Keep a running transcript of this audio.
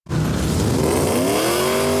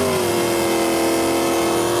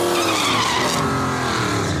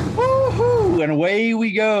away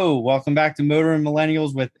we go. Welcome back to Motor and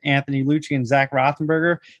Millennials with Anthony Lucci and Zach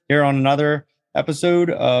Rothenberger here on another episode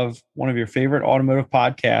of one of your favorite automotive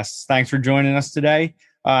podcasts. Thanks for joining us today.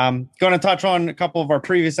 Going to touch on a couple of our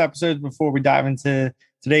previous episodes before we dive into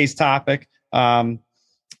today's topic. 3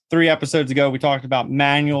 episodes ago, we talked about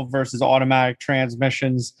manual versus automatic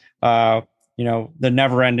transmissions, the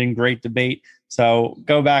never-ending great debate. So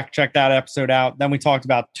go back, check that episode out. Then we talked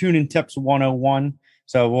about tuning tips 101.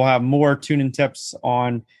 So we'll have more tuning tips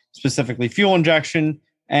on specifically fuel injection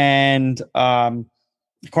and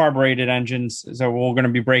carbureted engines. So we're going to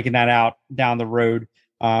be breaking that out down the road.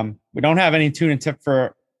 We don't have any tuning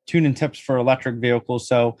tips for electric vehicles.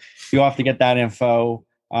 So you'll have to get that info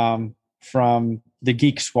from the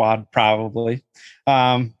Geek Squad probably.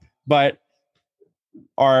 But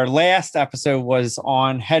our last episode was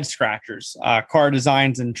on head scratchers, car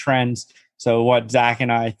designs and trends. So what Zach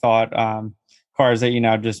and I thought, cars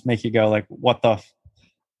that, just make you go like, what the,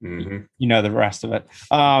 the rest of it.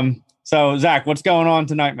 So Zach, what's going on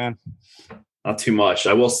tonight, man? Not too much.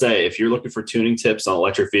 I will say, if you're looking for tuning tips on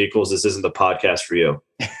electric vehicles, this isn't the podcast for you.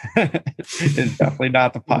 It's definitely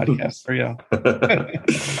not the podcast for you.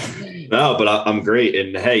 No, but I'm great.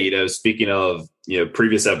 And hey, speaking of,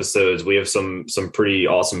 previous episodes, we have some pretty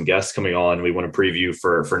awesome guests coming on. We want to preview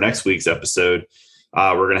for next week's episode.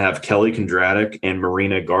 We're going to have Kelly Kondratik and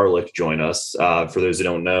Marina Garlick join us. For those who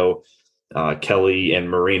don't know, Kelly and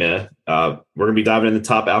Marina, we're going to be diving in the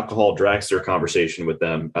top alcohol dragster conversation with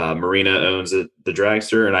them. Marina owns the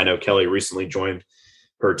dragster, and I know Kelly recently joined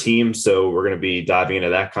her team. So we're going to be diving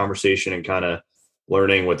into that conversation and kind of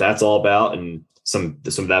learning what that's all about and some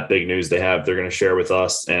of that big news they're going to share with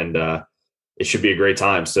us. And it should be a great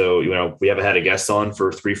time. So, we haven't had a guest on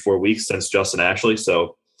for 3-4 weeks since Justin Ashley.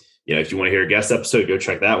 So, if you want to hear a guest episode, go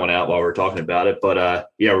check that one out while we're talking about it. But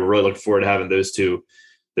we're really looking forward to having those two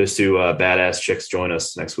badass chicks join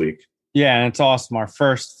us next week. Yeah, and it's awesome. Our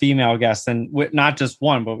first female guest, and not just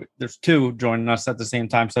one, but there's 2 joining us at the same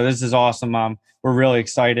time. So this is awesome. We're really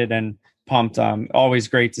excited and pumped. Always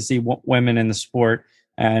great to see women in the sport,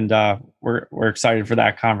 and we're excited for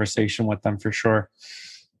that conversation with them for sure.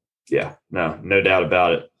 Yeah, no doubt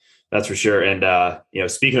about it. That's for sure. And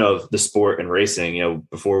speaking of the sport and racing,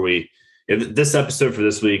 before this episode for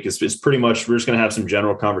this week is pretty much, we're just going to have some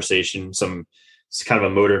general conversation, it's kind of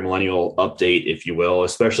a motor millennial update, if you will,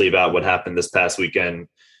 especially about what happened this past weekend.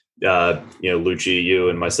 Lucci, you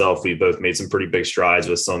and myself, we both made some pretty big strides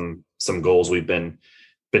with some goals we've been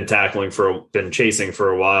chasing for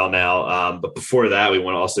a while now. But before that, we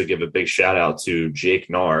want to also give a big shout out to Jake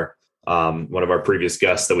Narr, one of our previous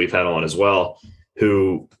guests that we've had on as well,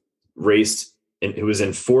 who raced and who was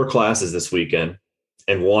in 4 classes this weekend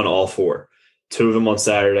and won all 4. 2 of them on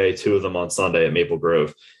Saturday, 2 of them on Sunday at Maple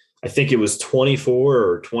Grove. I think it was 24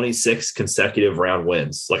 or 26 consecutive round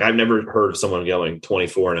wins. Like, I've never heard of someone going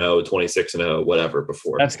 24-0, 26-0, whatever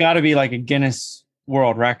before. That's got to be like a Guinness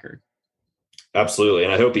World Record. Absolutely.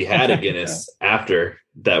 And I hope he had a Guinness after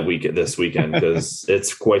this weekend, because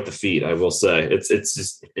it's quite the feat, I will say.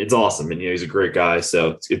 It's awesome. And, he's a great guy.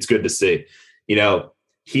 So it's good to see.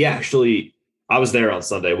 He actually, I was there on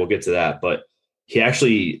Sunday. We'll get to that. But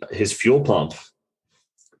his fuel pump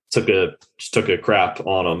took a crap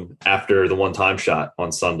on him after the one-time shot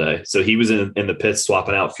on Sunday. So he was in the pits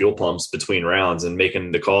swapping out fuel pumps between rounds and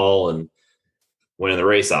making the call and winning the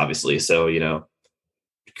race, obviously. So,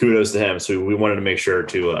 kudos to him. So we wanted to make sure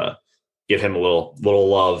to give him a little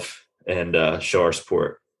love and show our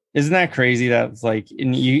support. Isn't that crazy? That's like,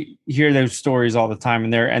 and you hear those stories all the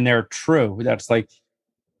time, and they're true. That's like,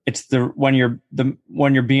 it's when you're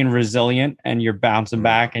being resilient and you're bouncing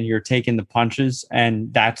back and you're taking the punches,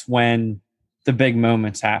 and that's when the big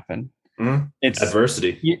moments happen. It's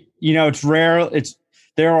adversity. It's rare.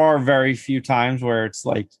 There are very few times where it's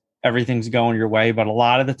like everything's going your way, but a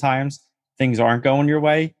lot of the times things aren't going your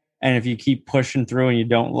way. And if you keep pushing through and you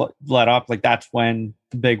don't let up, like, that's when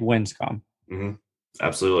the big wins come. Mm-hmm.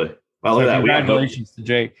 Absolutely. Well, look at that. Congratulations to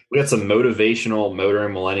Jake. We got some motivational motor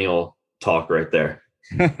and millennial talk right there.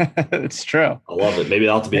 It's true. I love it. Maybe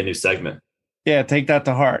that'll have to be a new segment. Yeah, take that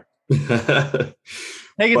to heart. Take it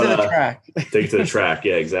to the track. Take it to the track.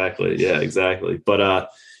 Yeah, exactly. But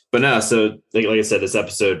no, so like I said, this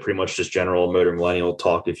episode pretty much just general motor millennial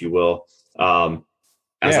talk, if you will.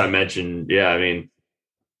 As I mentioned, as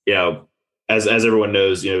everyone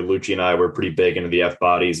knows, Lucci and I were pretty big into the F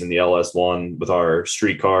bodies and the LS1 with our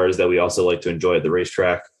street cars that we also like to enjoy at the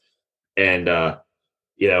racetrack. And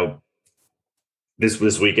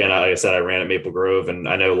this weekend, like I said, I ran at Maple Grove, and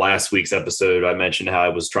I know last week's episode I mentioned how I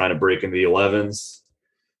was trying to break into the 11s.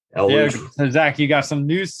 So Zach, you got some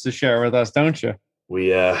news to share with us, don't you?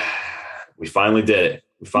 We We finally did it.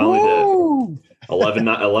 We finally Woo! did it.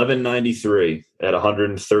 1193 at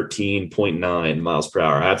 113.9 miles per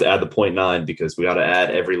hour. I have to add the 0.9 because we got to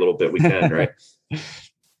add every little bit we can, right?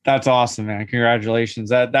 That's awesome, man. Congratulations.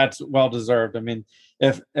 That's well deserved. I mean,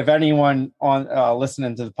 if anyone on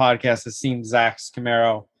listening to the podcast has seen Zach's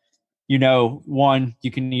Camaro, you know, one, you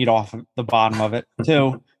can eat off of the bottom of it.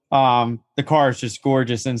 Two, the car is just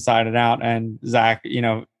gorgeous inside and out. And Zach, you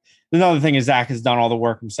know, another thing is Zach has done all the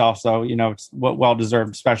work himself. So, you know, it's well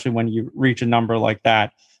deserved, especially when you reach a number like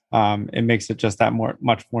that. It makes it just that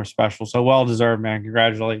much more special. So well deserved, man.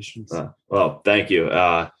 Congratulations. Well, thank you.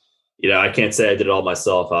 You know, I can't say I did it all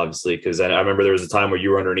myself, obviously, because I remember there was a time where you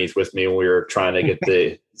were underneath with me when we were trying to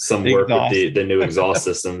get some work with the new exhaust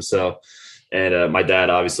system. So, and my dad,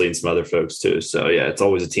 obviously, and some other folks too. So yeah, it's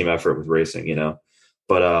always a team effort with racing, you know,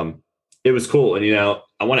 but it was cool. And, you know,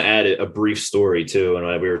 I want to add a brief story too.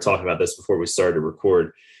 And we were talking about this before we started to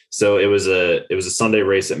record. So it was a Sunday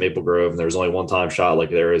race at Maple Grove, and there was only one time shot like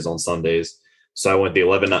there is on Sundays. So I went the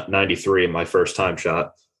 1193 in my first time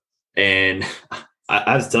shot. And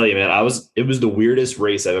I have to tell you, man, it was the weirdest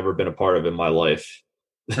race I've ever been a part of in my life.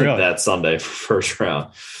 Really? That Sunday first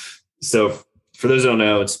round. So for those who don't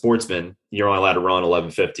know, it's Sportsman. You're only allowed to run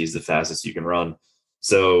 1150 is the fastest you can run.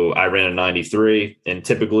 So I ran a 93, and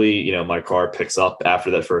typically, you know, my car picks up after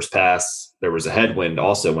that first pass. There was a headwind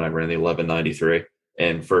also when I ran the 1193,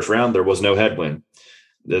 and first round, there was no headwind.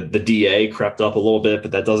 The DA crept up a little bit,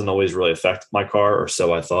 but that doesn't always really affect my car, or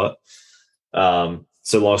so I thought.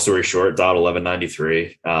 So long story short, dialed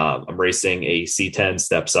 1193. I'm racing a C10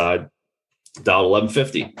 step side, dialed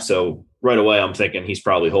 1150. So right away, I'm thinking he's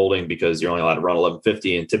probably holding because you're only allowed to run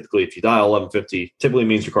 1150. And typically, if you dial 1150, typically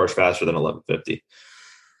means your car's faster than 1150.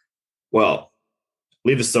 Well,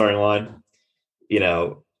 leave the starting line. You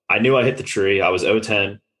know, I knew I hit the tree. I was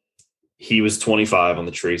 010. He was 25 on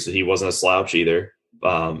the tree, so he wasn't a slouch either.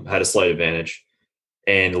 Had a slight advantage.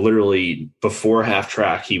 And literally before half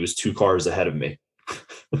track, he was 2 cars ahead of me.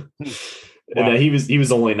 Wow. And he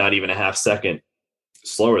was only not even a half second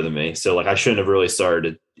slower than me. So like I shouldn't have really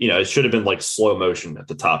started, you know, it should have been like slow motion at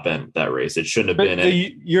the top end of that race. It shouldn't have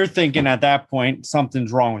been. You're thinking at that point,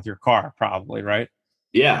 something's wrong with your car, probably, right?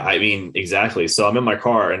 Yeah, I mean, exactly. So I'm in my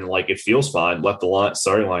car and like, it feels fine. Left the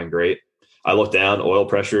starting line great. I look down, oil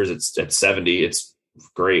pressures, it's at 70. It's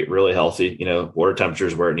great, really healthy. You know, water temperature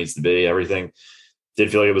is where it needs to be. Everything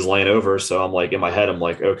did feel like it was laying over. So I'm like, in my head, I'm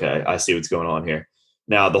like, okay, I see what's going on here.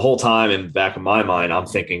 Now, the whole time in the back of my mind, I'm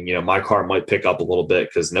thinking, you know, my car might pick up a little bit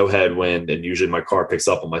because no headwind. And usually my car picks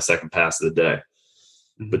up on my second pass of the day.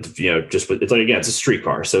 Mm-hmm. But, you know, it's like, again, it's a street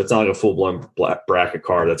car. So it's not like a full blown bracket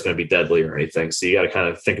car that's going to be deadly or anything. So you got to kind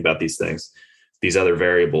of think about these things, these other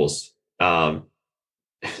variables. So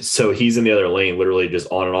he's in the other lane, literally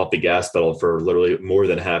just on and off the gas pedal for literally more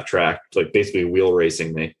than half track, like basically wheel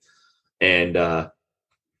racing me. And I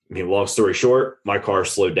mean, long story short, my car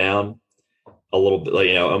slowed down a little bit, like,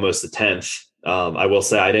 you know, almost a tenth. I will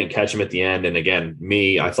say I didn't catch him at the end. And again,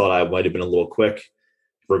 I thought I might have been a little quick,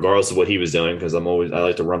 regardless of what he was doing, because I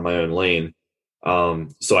like to run my own lane.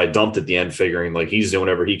 So I dumped at the end, figuring like he's doing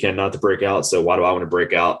whatever he can not to break out. So why do I want to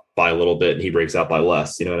break out by a little bit and he breaks out by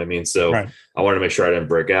less? You know what I mean? So right. I wanted to make sure I didn't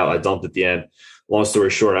break out. I dumped at the end. Long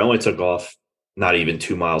story short, I only took off not even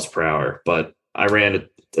 2 miles per hour, but I ran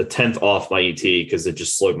a tenth off my ET because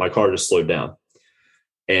my car just slowed down.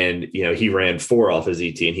 And, you know, he ran 4 off his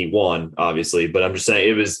ET and he won, obviously. But I'm just saying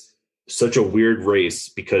it was such a weird race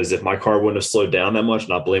because if my car wouldn't have slowed down that much,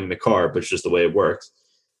 not blaming the car, but it's just the way it worked.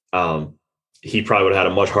 He probably would have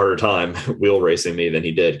had a much harder time wheel racing me than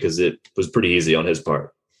he did because it was pretty easy on his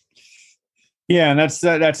part. Yeah, and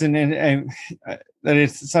that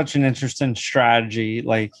it's such an interesting strategy,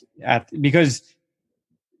 like because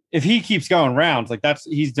if he keeps going rounds, like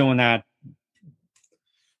he's doing that.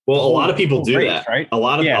 Well, a lot of people do that, right? A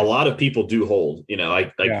lot of people do hold. You know,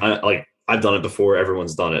 I've done it before.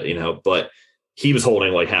 Everyone's done it, you know. But he was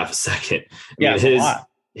holding like half a second. I mean,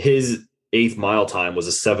 his 8th mile time was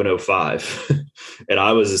a 7:05, and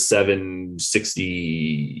I was a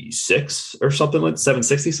 7:66 or something, like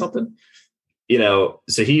 7:60 something. You know,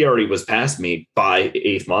 so he already was past me by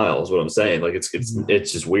 8th mile. Is what I'm saying. Like it's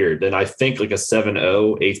just weird. And I think like a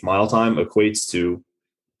 7:0 8th mile time equates to,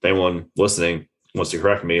 if anyone listening wants to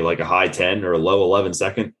correct me, like a high 10 or a low 11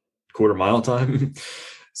 second quarter mile time.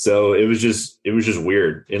 So it was just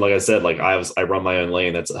weird. And like I said, like I run my own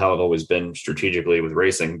lane. That's how I've always been strategically with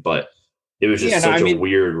racing, but it was just a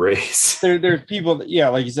weird race. There's people that,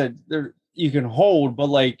 like you said, you can hold, but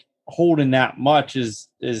like holding that much is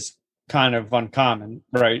kind of uncommon,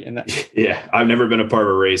 right? And I've never been a part of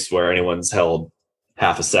a race where anyone's held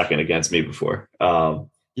half a second against me before.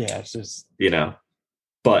 Yeah, it's just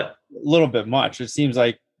but a little bit much. It seems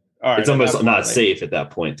like all right, it's almost not safe at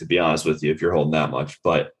that point, to be honest with you, if you're holding that much.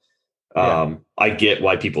 But I get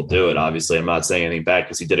why people do it. Obviously, I'm not saying anything bad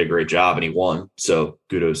because he did a great job and he won. So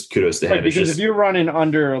kudos to him. Because if you're running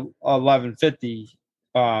under 1150,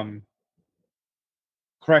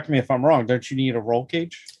 correct me if I'm wrong, don't you need a roll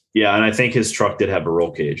cage? Yeah, and I think his truck did have a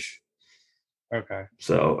roll cage. Okay.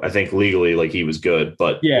 So I think legally, like, he was good,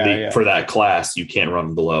 but for that class, you can't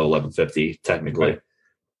run below 1150 technically.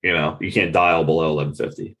 Right. You can't dial below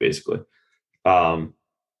 1150 basically.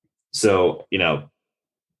 So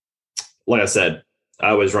like I said, I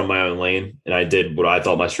always run my own lane, and I did what I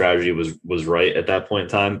thought my strategy was right at that point in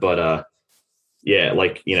time. But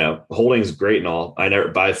holding's great and all.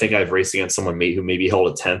 But I think I've raced against someone who maybe held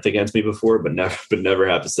a 10th against me before, but never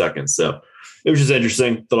half a second. So it was just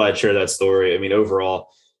interesting. Thought I'd share that story. I mean, overall,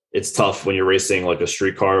 it's tough when you're racing like a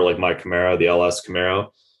street car, like my Camaro, the LS Camaro.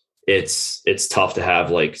 It's tough to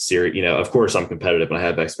have like serious. Of course, I'm competitive and I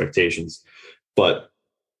have expectations, but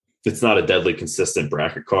it's not a deadly consistent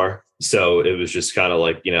bracket car. So it was just kind of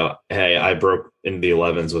like, hey, I broke in the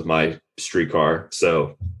 11s with my street car.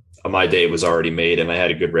 So my day was already made, and I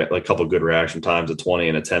had a couple good reaction times, a 20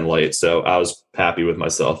 and a 10 light. So I was happy with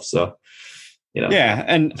myself. So, Yeah.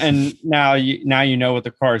 And now you know what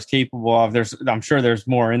the car is capable of. I'm sure there's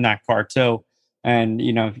more in that car too. And,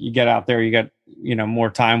 you get out there, you get, more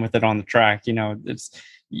time with it on the track, it's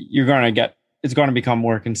going to become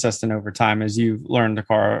more consistent over time as you learn the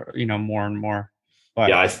car, more and more. But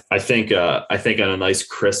yeah, I think on a nice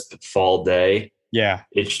crisp fall day, at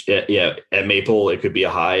Maple, it could be a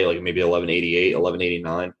high, like maybe 1188,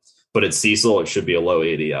 1189, but at Cecil, it should be a low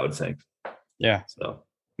 80, I would think. Yeah. So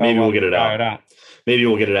maybe we'll get it out. Maybe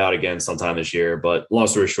we'll get it out again sometime this year, but long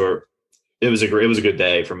story short, it was a good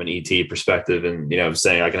day from an ET perspective. And, I'm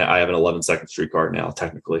saying I have an 11-second street car now,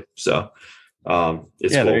 technically. So,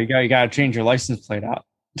 it's cool. There you go. You got to change your license plate out.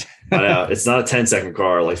 I know it's not a 10-second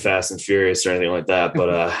car like Fast and Furious or anything like that,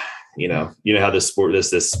 but you know how this sport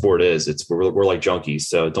is. We're like junkies,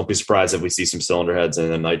 so don't be surprised if we see some cylinder heads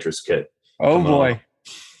and a nitrous kit. Oh boy,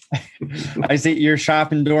 I see you're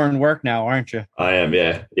shopping during work now, aren't you? I am.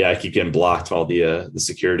 Yeah. I keep getting blocked all the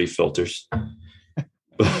security filters.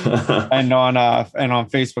 and on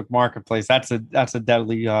Facebook Marketplace, that's a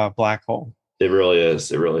deadly black hole. It really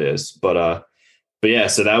is. But yeah,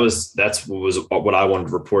 so that's what I wanted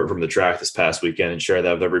to report from the track this past weekend and share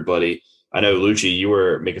that with everybody. I know, Lucci, you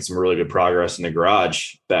were making some really good progress in the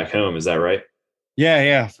garage back home. Is that right?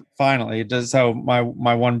 Yeah. Finally, it does. So my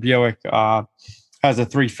one Buick has a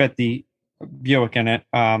 350 Buick in it,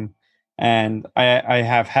 and I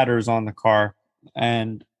have headers on the car,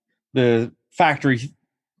 and the factory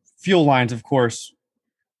fuel lines, of course,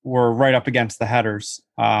 were right up against the headers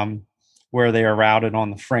where they are routed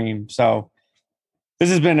on the frame. So this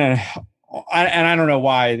has been I don't know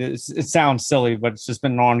why it sounds silly, but it's just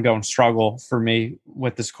been an ongoing struggle for me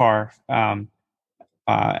with this car. And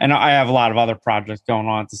I have a lot of other projects going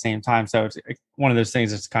on at the same time. So it's one of those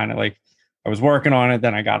things that's kind of like I was working on it,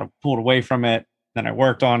 then I got pulled away from it, then I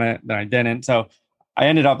worked on it, then I didn't. So I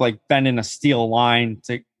ended up like bending a steel line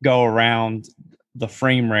to go around the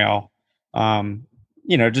frame rail,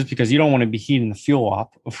 just because you don't want to be heating the fuel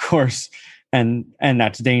up, of course, and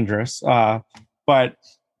that's dangerous. But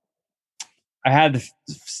I had the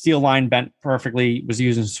steel line bent perfectly, was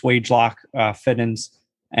using swage lock fittings,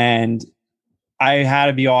 and I had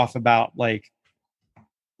to be off about like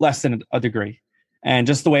less than a degree. And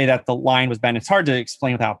just the way that the line was bent, it's hard to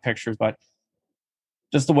explain without pictures, but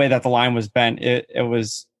just the way that the line was bent, I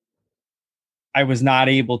was not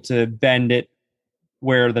able to bend it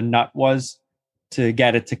where the nut was to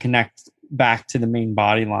get it to connect back to the main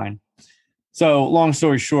body line. So long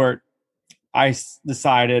story short, I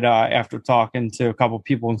decided after talking to a couple of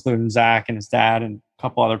people, including Zach and his dad and a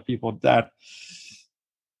couple other people, that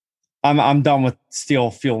I'm done with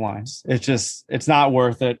steel fuel lines. It's not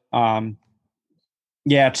worth it.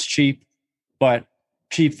 Yeah, it's cheap, but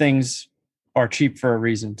cheap things are cheap for a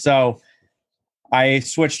reason. So I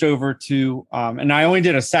switched over to, and I only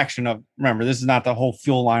did a section of, remember, this is not the whole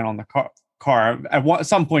fuel line on the car. At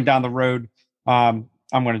some point down the road, I'm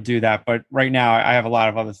going to do that. But right now I have a lot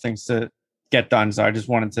of other things to get done. So I just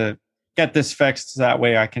wanted to get this fixed so that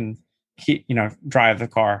way I can drive the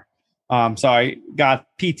car. So I got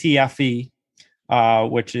PTFE,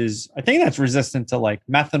 which is, I think that's resistant to like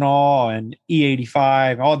methanol and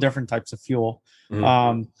E85, all different types of fuel.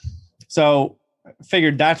 Mm-hmm. So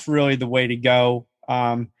figured that's really the way to go.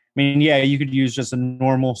 I mean, yeah, you could use just a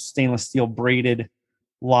normal stainless steel braided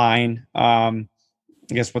line.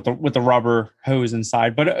 I guess with the rubber hose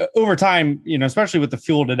inside. But over time, especially with the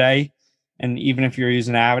fuel today, and even if you're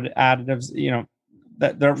using additives,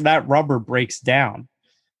 that rubber breaks down.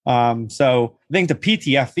 So I think the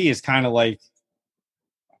PTFE is kind of like,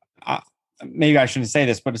 maybe I shouldn't say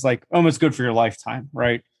this, but it's like almost good for your lifetime,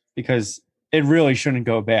 right? Because it really shouldn't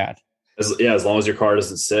go bad. As long as your car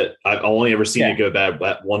doesn't sit. I've only ever seen it go bad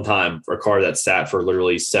at one time for a car that sat for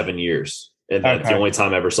literally 7 years. And that's the only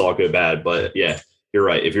time I ever saw it go bad. But yeah, you're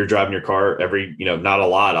right. If you're driving your car not a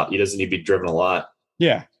lot, it doesn't need to be driven a lot.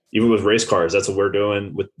 Yeah. Even with race cars, that's what we're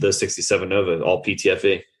doing with the 67 Nova, all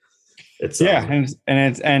PTFE. It's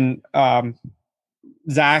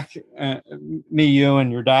Zach, me, you,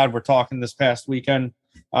 and your dad were talking this past weekend.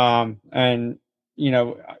 And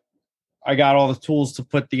I got all the tools to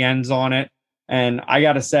put the ends on it. And I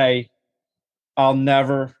got to say, I'll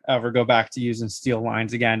never, ever go back to using steel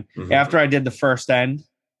lines again. Mm-hmm. After I did the first end,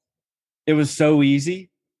 it was so easy.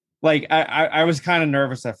 Like I was kind of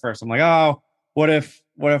nervous at first. I'm like, oh, what if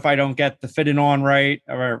I don't get the fitting on right?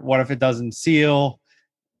 Or what if it doesn't seal?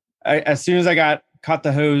 As soon as I cut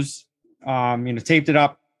the hose, taped it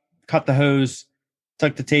up, cut the hose,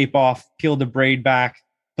 took the tape off, peeled the braid back,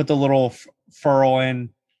 put the little furl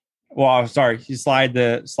in. Well, sorry, you slide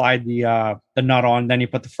the nut on, then you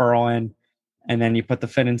put the furl in, and then you put the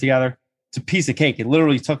fit in together. It's a piece of cake. It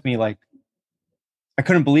literally took me I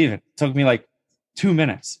couldn't believe it. It took me 2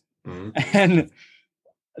 minutes. Mm-hmm. And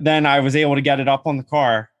then I was able to get it up on the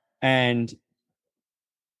car, and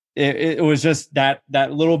it was just that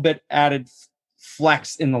little bit added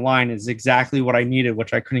flex in the line is exactly what I needed,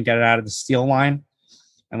 which I couldn't get it out of the steel line.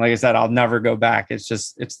 And like I said, I'll never go back. It's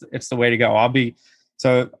just, it's the way to go.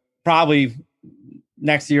 So probably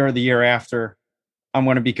next year or the year after, I'm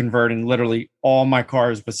going to be converting literally all my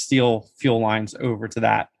cars with steel fuel lines over to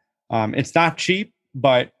that. It's not cheap,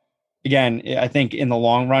 but again, I think in the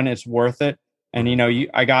long run, it's worth it. And,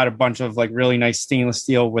 I got a bunch of really nice stainless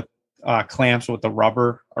steel with clamps with the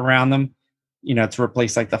rubber around them, to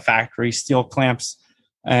replace the factory steel clamps.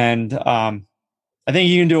 And I think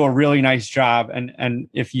you can do a really nice job. And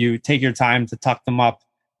if you take your time to tuck them up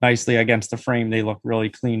nicely against the frame, they look really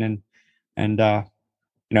clean. And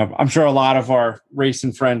I'm sure a lot of our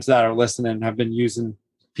racing friends that are listening have been using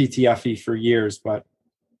PTFE for years, but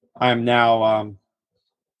I'm now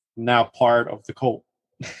part of the cult.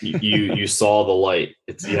 you saw the light.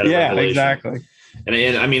 You had a revelation. Exactly.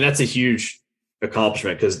 And I mean, that's a huge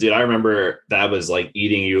accomplishment because, dude, I remember that was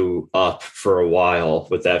eating you up for a while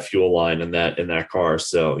with that fuel line in that car.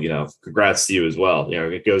 So, congrats to you as well.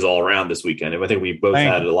 It goes all around this weekend. And I think we both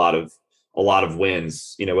had a lot of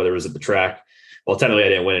wins, whether it was at the track. Well, technically I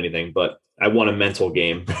didn't win anything, but I won a mental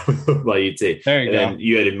game by UT. There you go. And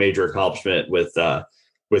you had a major accomplishment with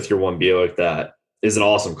your one Buick. That is an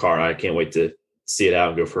awesome car. I can't wait to see it out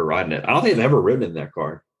and go for a ride in it. I don't think I've ever ridden in that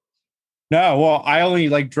car. No, well, I only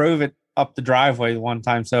drove it up the driveway one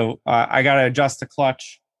time. So I got to adjust the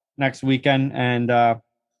clutch next weekend and a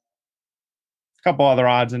couple other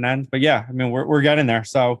odds and ends. But yeah, I mean, we're getting there.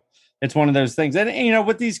 So it's one of those things. And,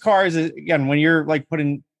 with these cars, again, when you're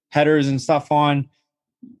putting headers and stuff on,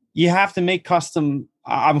 you have to make custom,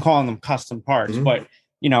 I'm calling them custom parts, mm-hmm. but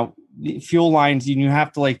the fuel lines, you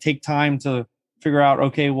have to take time to figure out,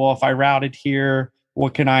 okay, well, if I route it here,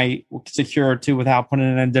 what can I secure it to without putting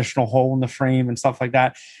an additional hole in the frame and stuff like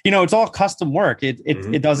that? It's all custom work.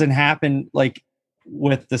 Mm-hmm. It doesn't happen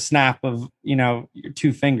with the snap of, your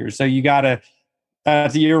two fingers. So you gotta,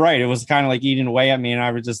 you're right. It was kind of eating away at me. And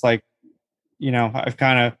I was just I've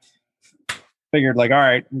kind of figured all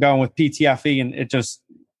right, I'm going with PTFE, and it just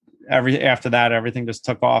after that, everything just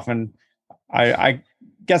took off. And I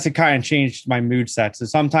guess it kind of changed my mood set. So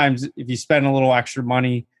sometimes if you spend a little extra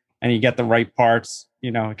money and you get the right parts,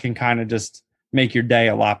 it can kind of just make your day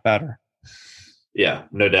a lot better. Yeah,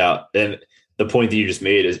 no doubt. And the point that you just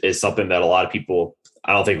made is something that a lot of people,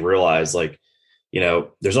 I don't think, realize.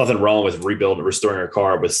 There's nothing wrong with restoring a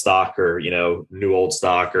car with stock or, new old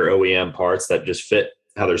stock or OEM parts that just fit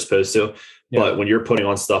how they're supposed to. Yeah. But when you're putting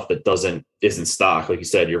on stuff that isn't stock, like you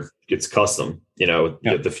said, it's custom,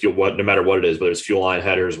 the fuel, no matter what it is, whether it's fuel line,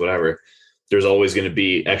 headers, whatever, there's always going to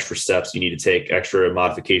be extra steps you need to take, extra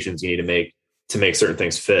modifications you need to make certain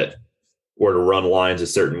things fit or to run lines a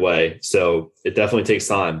certain way. So it definitely takes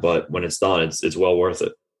time, but when it's done, it's well worth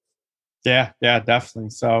it. Yeah, definitely.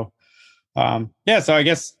 So, so I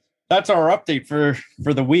guess that's our update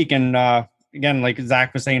for the week. And again, like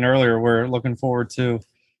Zach was saying earlier, we're looking forward to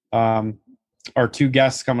our two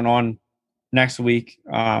guests coming on next week.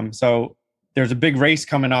 So there's a big race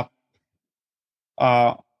coming up.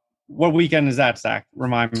 What weekend is that, Zach?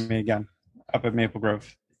 Remind me again. Up at Maple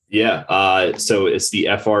Grove. Yeah. So it's the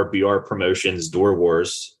FRBR Promotions Door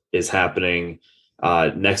Wars is happening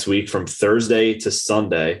next week from Thursday to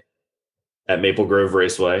Sunday at Maple Grove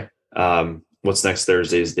Raceway. What's next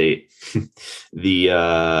Thursday's date? The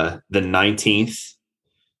 19th,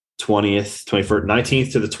 20th, 21st,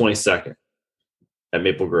 19th to the 22nd at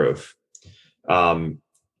Maple Grove.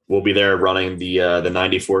 We'll be there running the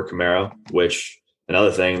 94 Camaro, which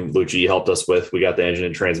another thing Lucci helped us with. We got the engine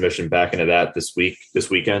and transmission back into that this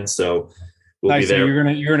weekend. So we'll nice. be there.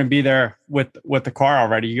 So you're gonna be there with the car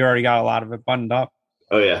already. You already got a lot of it buttoned up.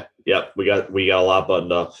 Oh yeah. Yep. We got a lot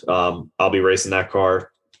buttoned up. I'll be racing that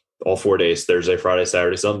car all 4 days, Thursday, Friday,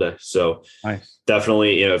 Saturday, Sunday. So nice.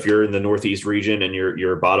 Definitely, if you're in the Northeast region and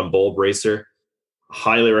you're a bottom bulb racer,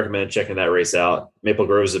 highly recommend checking that race out. Maple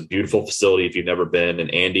Grove is a beautiful facility if you've never been,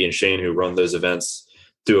 and Andy and Shane, who run those events,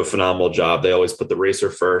 do a phenomenal job. They always put the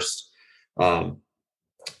racer first. We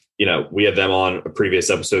had them on a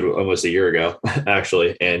previous episode almost a year ago,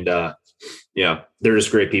 actually. And, they're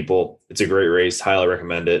just great people. It's a great race. Highly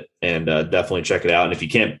recommend it. And definitely check it out. And if you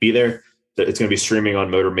can't be there, it's going to be streaming on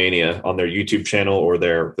Motor Mania on their YouTube channel or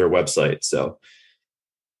their website. So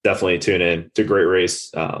definitely tune in. It's a great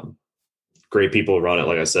race. Great people run it,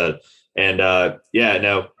 like I said. And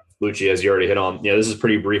Lucci, as you already hit on, this is a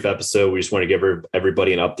pretty brief episode. We just want to give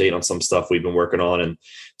everybody an update on some stuff we've been working on and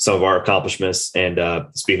some of our accomplishments. And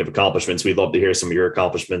speaking of accomplishments, we'd love to hear some of your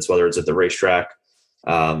accomplishments, whether it's at the racetrack,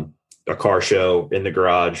 a car show, in the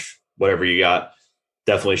garage, whatever you got.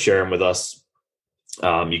 Definitely share them with us.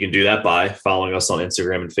 You can do that by following us on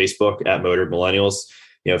Instagram and Facebook at Motor Millennials.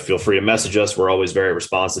 Feel free to message us. We're always very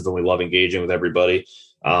responsive and we love engaging with everybody.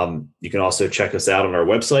 You can also check us out on our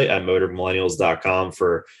website at motormillennials.com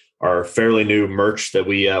for our fairly new merch that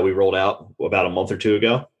we rolled out about a month or two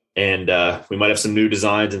ago. And we might have some new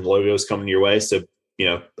designs and logos coming your way. So,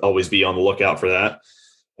 always be on the lookout for that.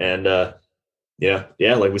 And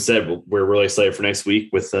like we said, we're really excited for next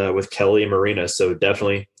week with Kelly and Marina. So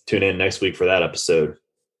definitely tune in next week for that episode.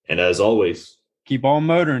 And as always, keep on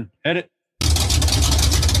motoring. Hit it.